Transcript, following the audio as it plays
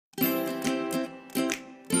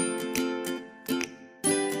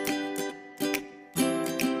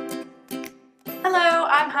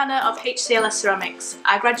Hannah of HCLS Ceramics.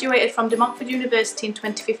 I graduated from De Montfort University in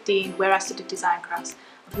 2015 where I studied design crafts.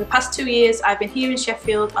 For the past 2 years I've been here in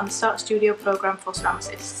Sheffield on the Start Studio programme for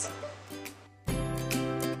ceramicists.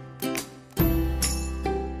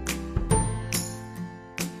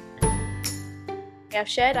 I have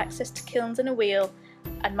shared access to kilns and a wheel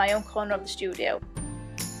and my own corner of the studio.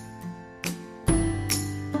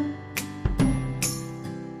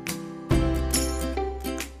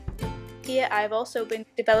 Here I have also been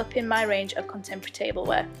developing my range of contemporary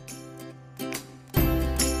tableware.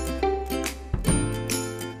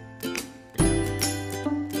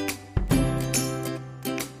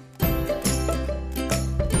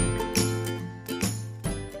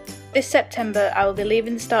 This September I will be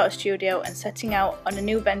leaving the Starter Studio and setting out on a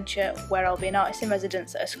new venture where I'll be an artist in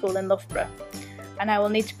residence at a school in Loughborough, and I will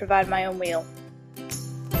need to provide my own wheel.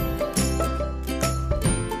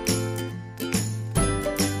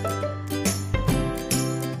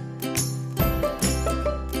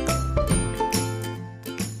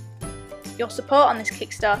 Your support on this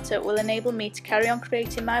Kickstarter will enable me to carry on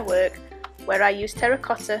creating my work where I use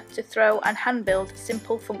terracotta to throw and hand build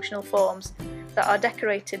simple functional forms that are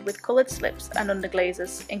decorated with coloured slips and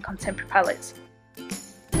underglazes in contemporary palettes.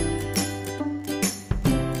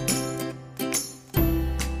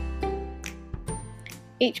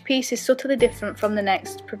 Each piece is subtly different from the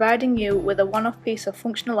next, providing you with a one-off piece of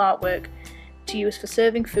functional artwork to use for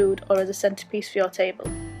serving food or as a centrepiece for your table.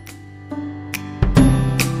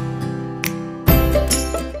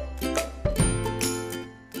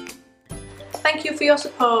 Thank you for your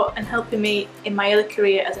support and helping me in my early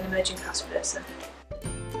career as an emerging craftsperson.